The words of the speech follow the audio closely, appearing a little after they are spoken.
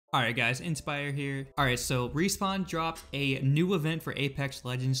Alright guys, Nspire here. Alright, so Respawn dropped a new event for Apex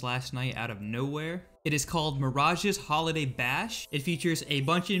Legends last night out of nowhere. It is called Mirage's Holiday Bash. It features a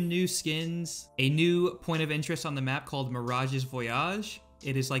bunch of new skins, a new point of interest on the map called Mirage's Voyage.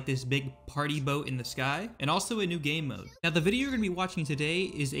 It is like this big party boat in the sky, and also a new game mode. Now the video you're gonna be watching today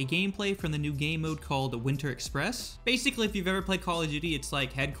is a gameplay from the new game mode called Winter Express. Basically, if you've ever played Call of Duty, it's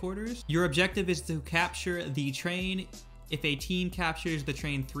like headquarters. Your objective is to capture the train. If a team captures the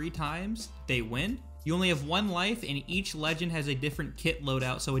train 3 times, they win. You only have 1 life, and each legend has a different kit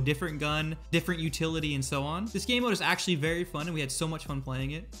loadout, so a different gun, different utility, and so on. This game mode is actually very fun, and we had so much fun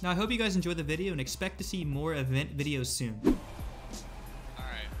playing it. Now, I hope you guys enjoyed the video, and expect to see more event videos soon.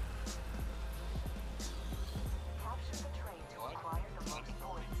 Alright.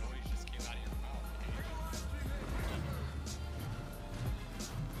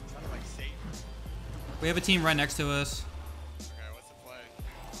 We have a team right next to us.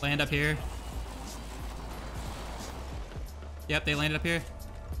 Land up here. Yep, they landed up here.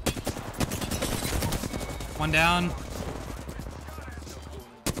 1 down.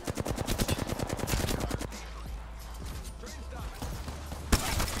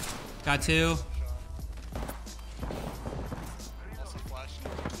 Got 2.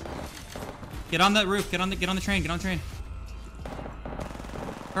 Get on the roof. Get on the train. Get on the train.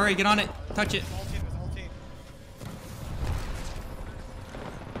 Hurry, get on it. Touch it.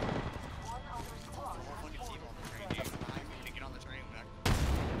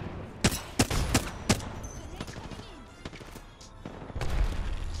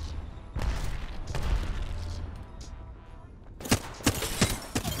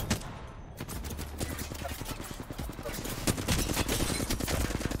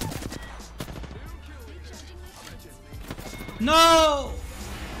 No!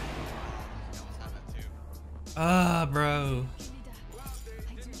 Bro.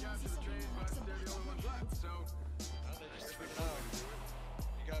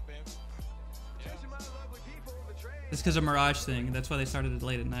 It's because of Mirage thing. That's why they started it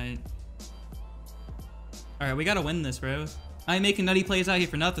late at night. Alright, we gotta win this, bro. I ain't making nutty plays out here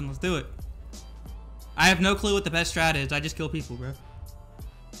for nothing. Let's do it. I have no clue what the best strat is. I just kill people, bro.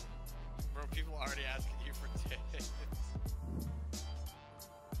 Bro, people already asking you for tips.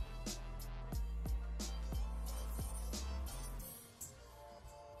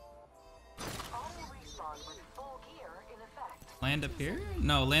 Land up here?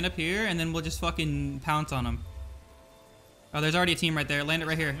 No, land up here, and then we'll just fucking pounce on them. Oh, there's already a team right there. Land it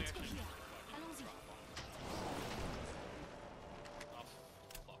right here.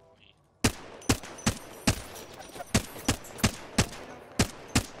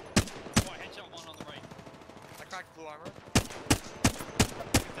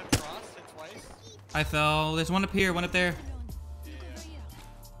 I fell. There's one up here, one up there. Yeah.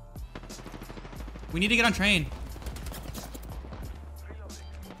 We need to get on train.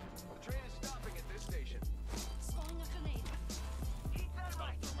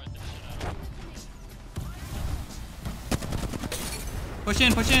 Push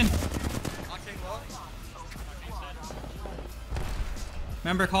in, push in.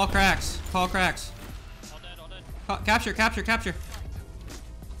 Remember, call cracks. Call cracks. Capture, capture, capture.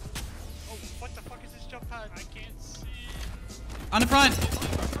 Oh, what the fuck is this jump pad? I can't see. On the front.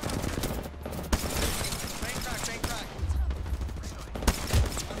 Train crack.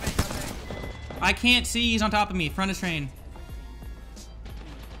 I can't see. He's on top of me. Front of train.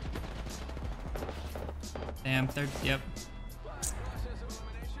 Damn. Third. Yep.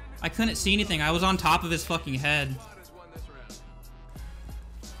 I couldn't see anything. I was on top of his fucking head.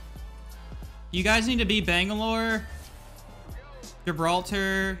 You guys need to be Bangalore,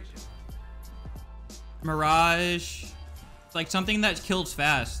 Gibraltar, Mirage. It's like something that kills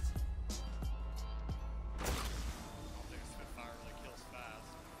fast.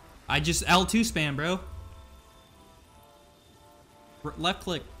 I just L2 spam, bro. Left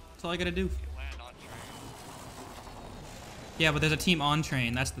click. That's all I gotta do. Yeah, but there's a team on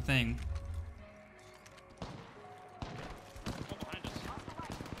train. That's the thing.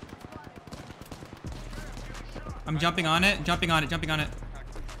 I'm jumping on it. Jumping on it. Jumping on it.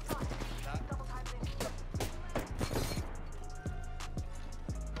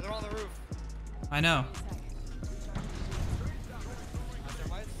 They're on the roof. I know.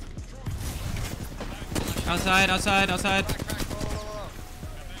 Outside, outside, outside.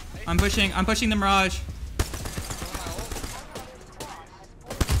 I'm pushing the Mirage.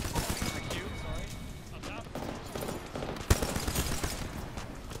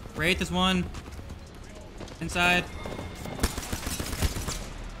 Wraith is 1. Inside.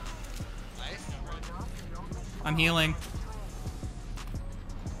 Nice. I'm healing.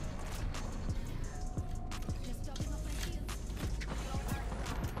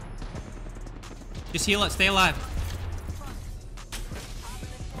 Just heal it. Stay alive.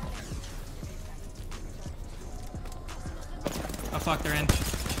 Oh fuck, they're in.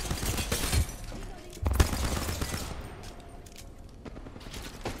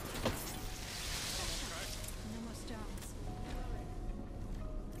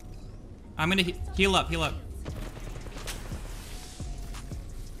 I'm gonna heal up, heal up.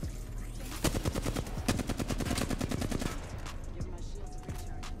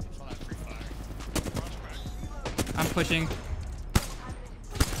 I'm pushing.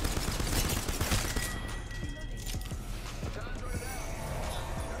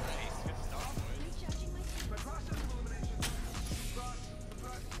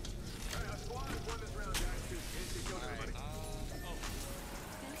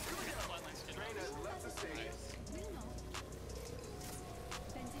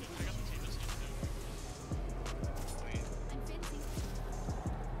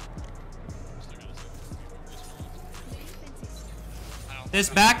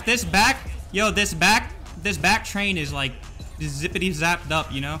 This back, yo, this back train is like zippity zapped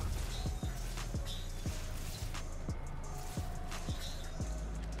up, you know?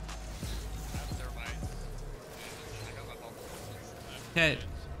 Okay.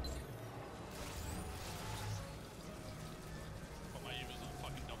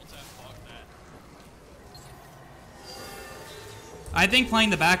 I think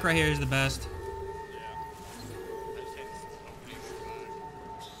playing the back right here is the best.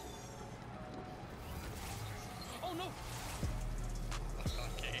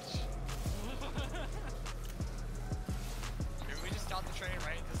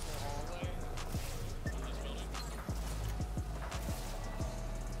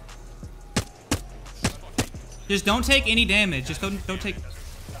 Just don't take any damage. Just don't take.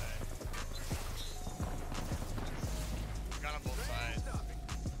 Got on both sides.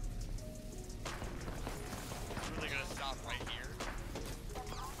 Really gonna stop right here.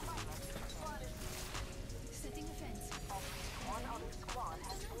 Setting a fence. One of the squad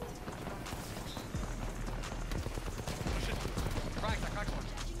has Push it. Crack, that crack's one.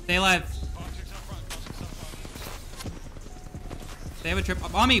 Stay alive. They have a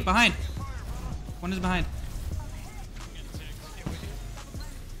trip. On me, behind. One is behind.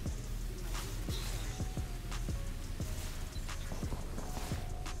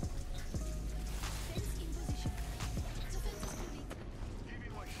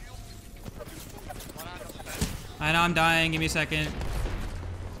 I know I'm dying. Give me a second.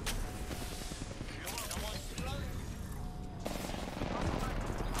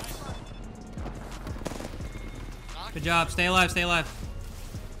 Good job. Stay alive. Stay alive.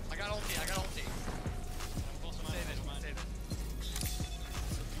 I got ulti. Save it. Save it.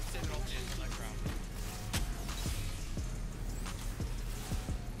 Save it ulti into that ground.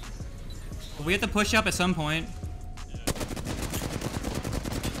 We have to push up at some point.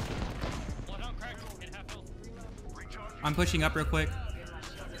 I'm pushing up real quick.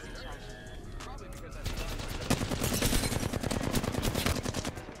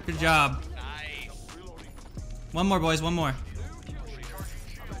 Good job. Nice. One more, boys. One more.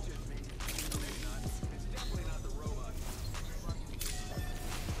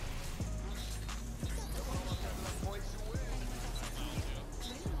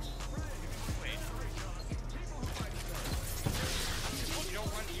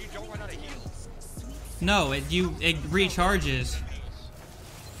 You don't run out of heals. No, it recharges.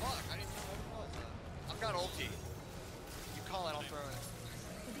 Fuck, I didn't know what it was. I've got ulti. You call it, I'll throw it.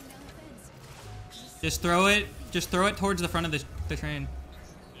 Just throw it. Just throw it towards the front of the train.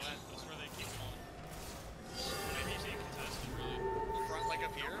 Yeah, that's where they keep going. Maybe you contest it really. Front, like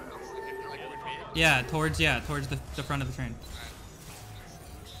up here? Like it would be? Yeah, towards the front of the train.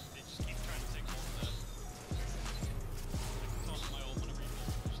 They just keep trying to take hold of that. Toss my ult whenever you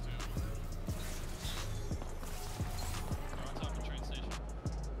pull first, too. They're on top of the train station.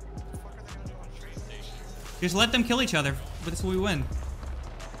 What the fuck are they gonna do on a train station? Just let them kill each other. That's what we win.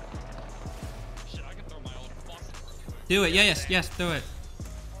 Shit, I can throw my ult and fuck it real quick. Do it. Yeah, yes, do it.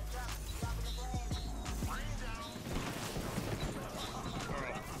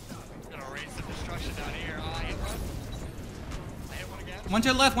 Gonna raise some destruction down here. I hit one. I hit one again. One to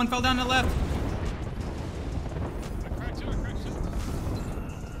the left. One fell down to the left. I cracked two.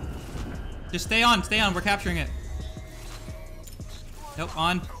 Just stay on. Stay on. We're capturing it. Nope.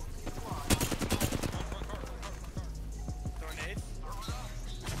 On. Throw nades.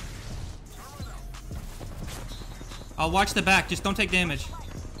 I'll watch the back. Just don't take damage.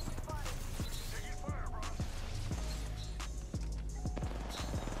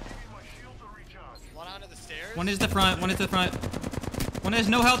 One onto the stairs. One is the front. One is the front. One has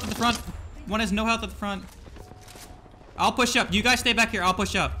no health at the front. One has no health at the front. I'll push up. You guys stay back here. I'll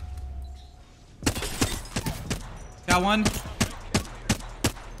push up. Got one.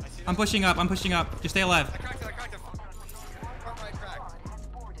 I'm pushing up. I'm pushing up. Just stay alive. I cracked it. I cracked it. Front right crack.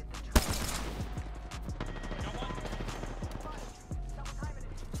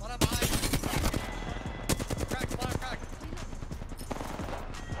 One up behind. Cracked. One up cracked.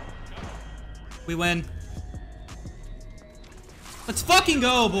 We win. Let's fucking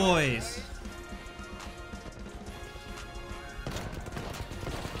go, boys.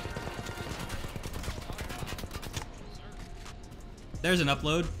 There's an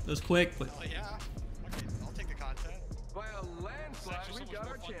upload. That was quick, but Oh yeah. Okay, I'll take the content. By a landslide, we got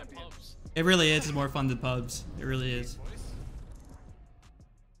our champion. it really is. It's more fun than pubs. It really is. Boys.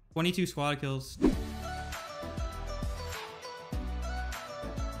 22 squad kills.